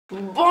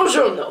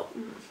Buongiorno!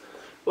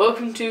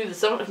 Welcome to the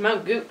summit of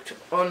Mount Guked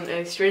on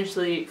a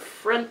strangely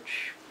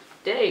French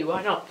day,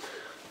 why not?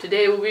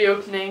 Today we'll be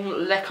opening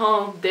Les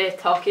Kahns de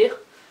Tarkir,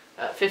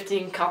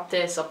 15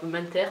 cartes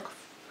supplémentaires.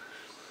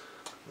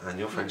 And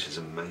your French is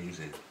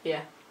amazing.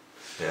 Yeah.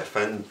 Yeah,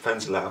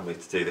 Fen's allowed me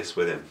to do this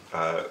with him.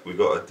 We've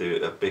got to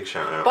do a big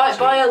shout out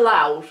By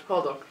allowed,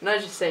 hold on, can I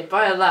just say,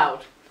 by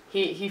allowed,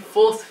 he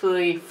put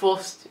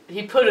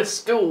a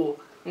stool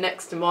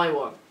next to my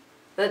one.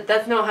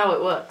 That's not how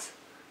it works.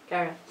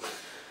 Carry on.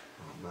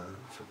 Oh man,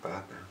 I feel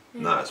bad now.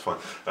 No, it's fine.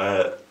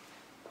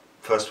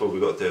 First of all,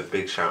 we've got to do a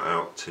big shout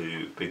out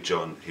to Big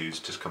John, who's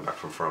just come back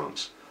from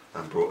France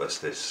and brought us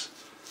this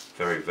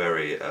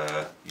very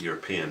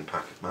European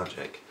pack of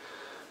magic.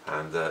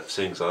 And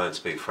seeing as I don't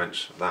speak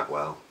French that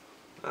well,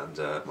 and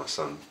my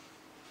son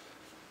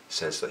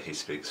says that he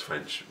speaks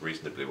French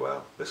reasonably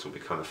well, this will be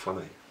kind of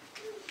funny.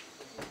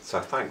 So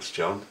thanks,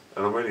 John,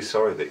 and I'm really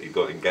sorry that you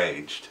got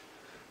engaged,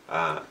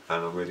 and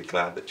I'm really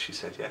glad that she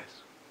said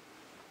yes.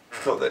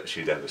 Not that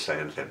she'd ever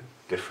say anything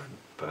different,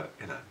 but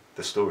you know,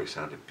 the story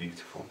sounded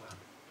beautiful, man.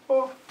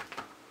 Oh,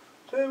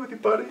 stay with you,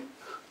 buddy.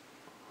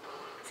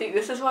 See,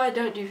 this is why I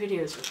don't do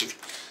videos with you.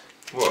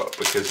 What?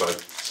 Because I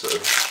sort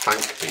of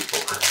thank people.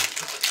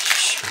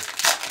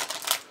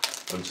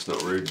 I'm just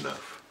not rude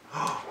enough.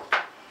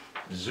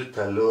 Zut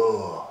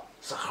alors,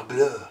 sacre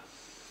bleu.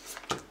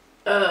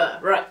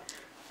 Right.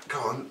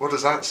 Go on, what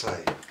does that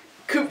say?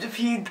 Coupe de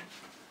pied.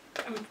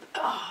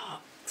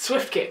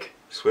 Swift kick.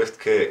 Swift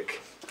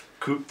kick.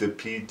 Coupe de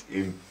pied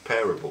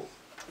imparable.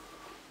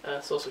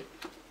 Saucy,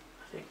 I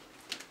think.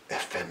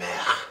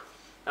 Éphémère.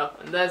 Oh,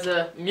 and there's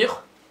a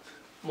mur.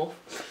 More.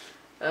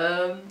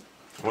 I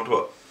wonder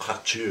what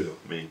rature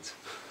means.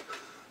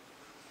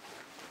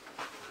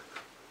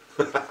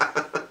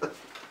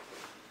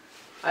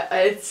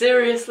 I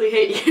seriously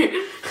hate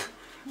you.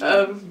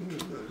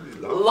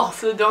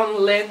 Loxodon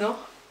Leno.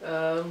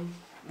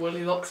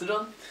 Woolly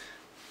Loxodon.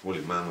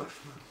 Woolly mammoth.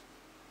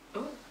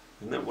 Oh.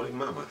 Isn't that woolly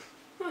mammoth?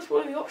 No, it's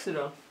Woolly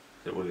Loxodon.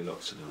 Is it woolly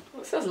loxodon?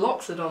 Well, it says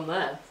Loxodon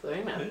there, so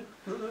you know. Yeah,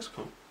 oh, that's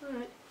cool.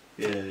 Alright.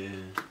 Yeah.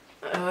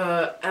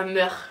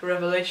 Amer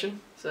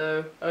revelation.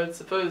 So I would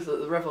suppose that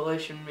the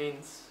revelation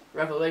means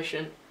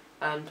revelation,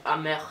 and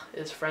amer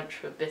is French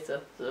for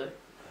bitter. So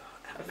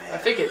I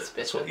think it's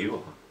bitter. That's what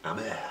you are.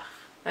 Amer.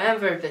 I am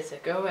very bitter.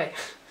 Go away.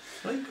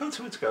 Well, you can't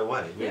tell it to go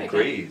away. We Yeah,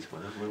 agreed,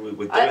 man.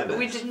 We're doing this.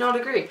 We did not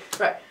agree.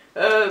 Right.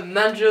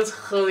 Mandrills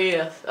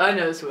Khalias. I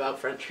know this without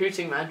French.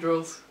 Hooting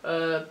Mandrills.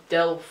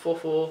 Del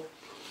 4-4.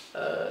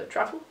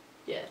 Traffle?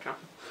 Yeah,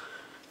 Traffle.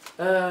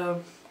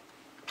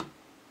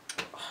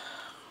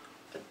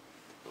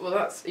 Well,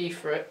 that's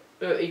Ifrit.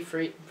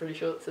 Ifrit, I'm pretty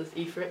sure it says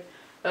Ifrit.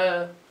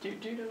 Do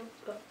you know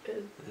what that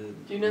is?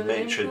 Do you know the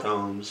name? Maitre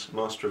d'Armes,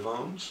 Master of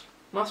Arms?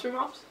 Master of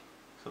Arms?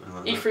 Something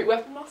like Ifrit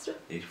Weapon Master?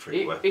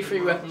 Ifrit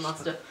Weapon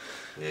Master.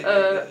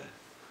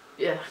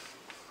 Yeah.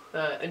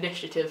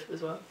 Initiative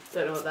as well.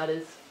 Don't know what that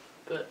is,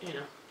 but you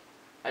know,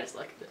 I just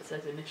like it that it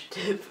says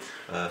initiative.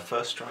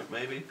 First strike,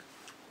 maybe?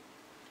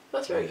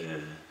 That's right.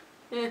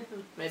 Yeah,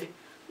 maybe.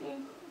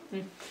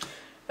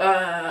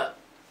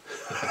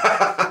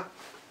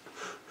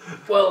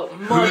 Well,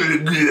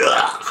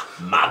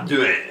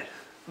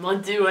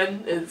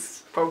 Marduin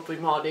is probably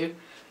Mardu.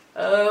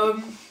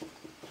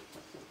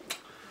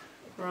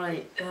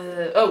 Right.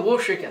 Oh, War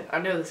Shrieker. I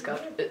know this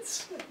card.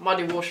 It's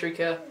Mardu War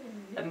Shrieker,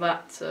 and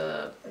that's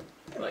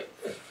like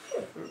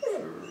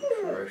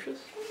ferocious.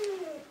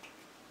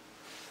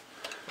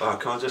 Oh,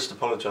 can I just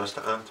apologise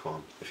to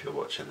Antoine if you're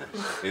watching this?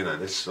 You know,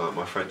 this is like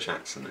my French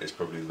accent is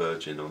probably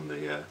verging on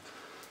the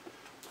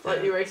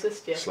Slightly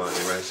racist, yeah. Slightly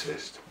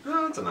racist.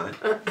 Oh, I don't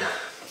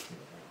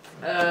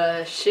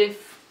know.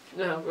 Chief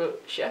de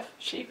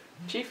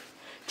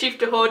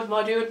Horde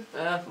Marduin,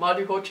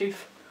 Mardu Horde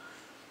Chief.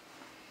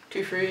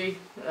 2-3.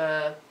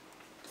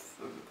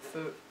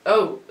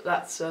 Oh,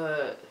 that's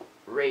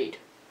raid.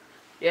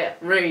 Yeah,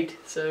 raid.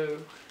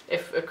 So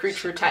if a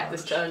creature attacked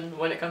this turn,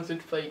 when it comes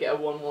into play, you get a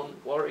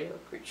 1/1 warrior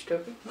creature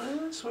token.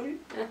 Oh,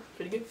 sweet. Yeah,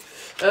 pretty good.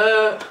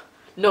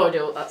 No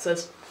idea what that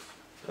says.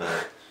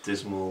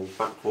 Dismal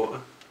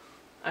Backwater.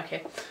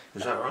 Okay.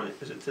 Is that right?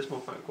 Is it Dismal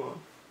Backwater?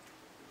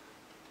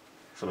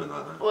 Something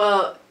like that.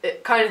 Well,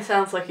 it kind of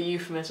sounds like a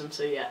euphemism,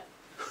 so yeah.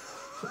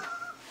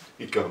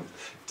 You've gone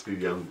too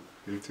young.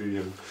 You're too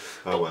young.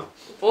 Oh well.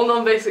 All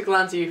non-basic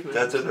lands are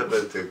euphemisms.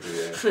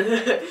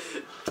 Yeah.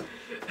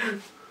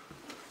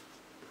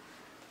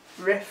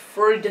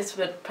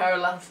 Refroidismet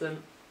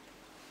Paralasan.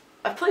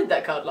 I played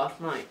that card last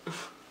night.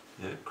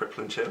 Yeah,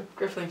 Crippling Chill.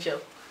 Crippling Chill.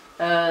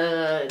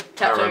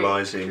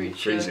 Paralysing,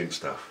 freezing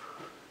stuff.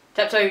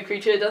 Tap target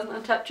creature doesn't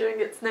untap during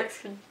its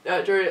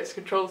during its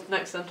control's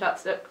next untap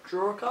step.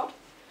 Draw a card.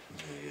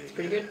 Yeah, it's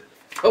pretty good.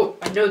 Oh,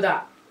 I know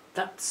that.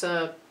 That's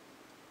oh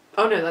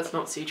no, that's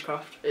not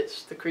Siegecraft.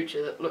 It's the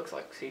creature that looks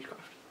like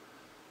Siegecraft.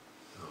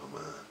 Oh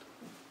man.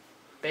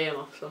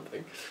 Behemoth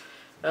something.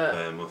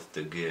 Behemoth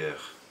de Guerre.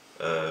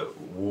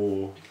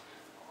 War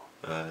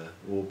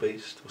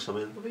Beast or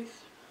something. War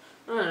Beast?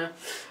 I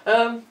don't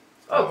know.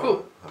 Oh,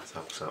 cool. That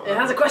helps out. It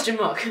has a question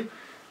mark.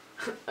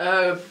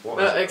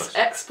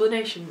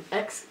 Explanation.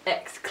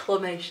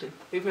 Exclamation.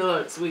 Leave me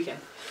alone, it's the weekend.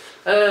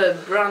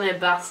 Brane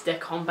bas de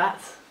combat.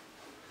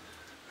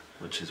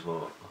 Which is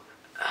what?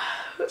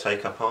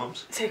 Take up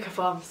arms? Take up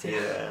arms, yeah.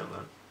 Yeah,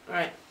 man.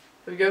 Alright,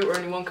 here we go, we're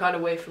only one card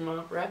away from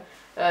our rare.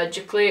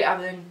 Jaclay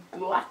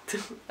Avinglant.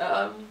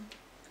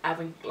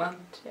 Avinglant.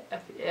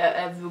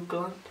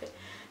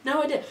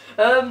 No idea.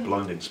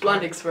 Blinding spray.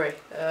 Blinding spray.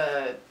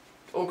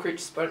 All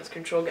creatures bonus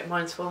control get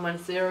 -4,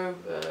 -0.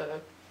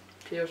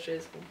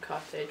 Pioches, one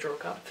card, draw a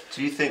card.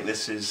 Do you think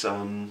this is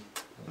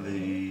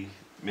the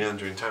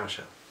meandering tower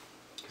shell?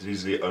 Because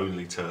he's the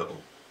only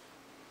turtle.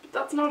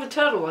 That's not a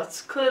turtle,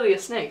 that's clearly a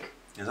snake.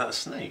 Is that a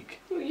snake?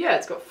 Well, yeah,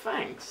 it's got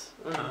fangs.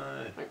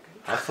 Okay.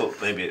 I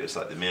thought maybe it was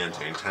like the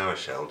meandering tower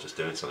shell just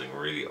doing something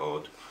really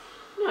odd.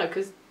 No,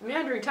 because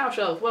meandering tower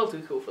shell is well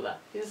too cool for that.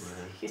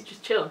 He's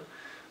just chilling.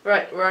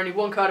 Right, we're only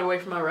one card away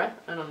from our rare,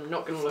 and I'm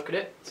not going to look at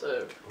it,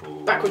 so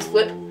backwards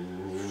flip.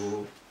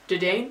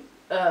 Didane.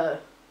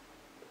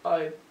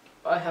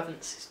 I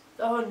haven't.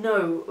 Oh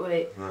no,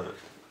 wait. No.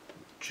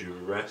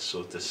 Duress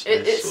or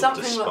dismiss it's or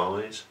something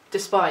despise? Like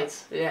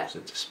despise, yeah. Is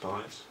it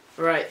despise?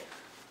 Right.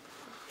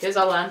 Here's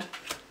our land.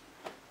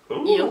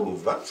 Ooh, Eel.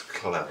 that's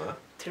clever.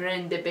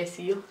 Terrain de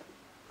Bessil.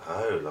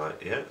 Oh,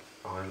 like, yeah.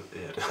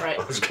 Yeah. Right.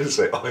 I was going to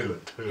say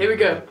island. Here we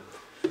go.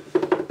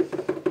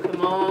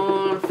 Come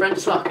on, French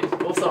Slockin.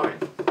 Oh, sorry.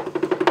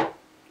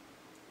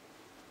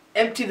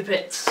 Empty the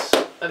pits.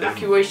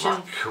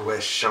 Evacuation.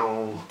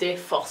 Des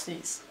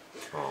fosses.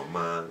 Oh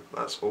man,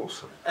 that's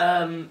awesome.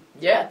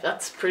 Yeah,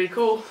 that's pretty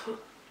cool.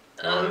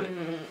 Right.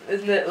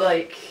 Isn't it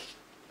like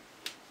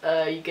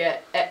you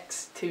get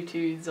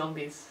X22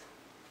 zombies,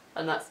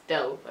 and that's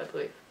Del, I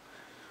believe.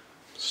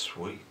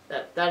 Sweet.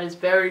 That is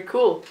very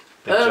cool.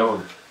 Big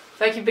John.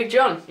 Thank you, Big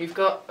John. You've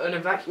got an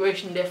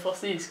evacuation des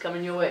fosses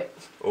coming your way.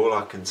 All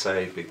I can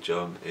say, Big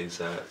John,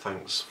 is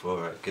thanks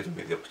for giving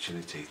me the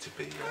opportunity to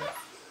be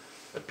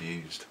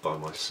abused by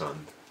my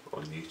son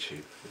on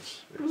YouTube.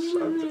 It's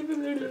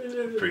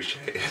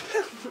appreciated.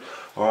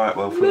 Alright,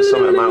 well, from the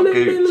summit of Mount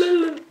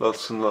Guked,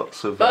 lots and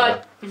lots of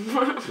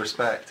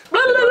respect. See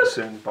you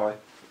soon. Bye.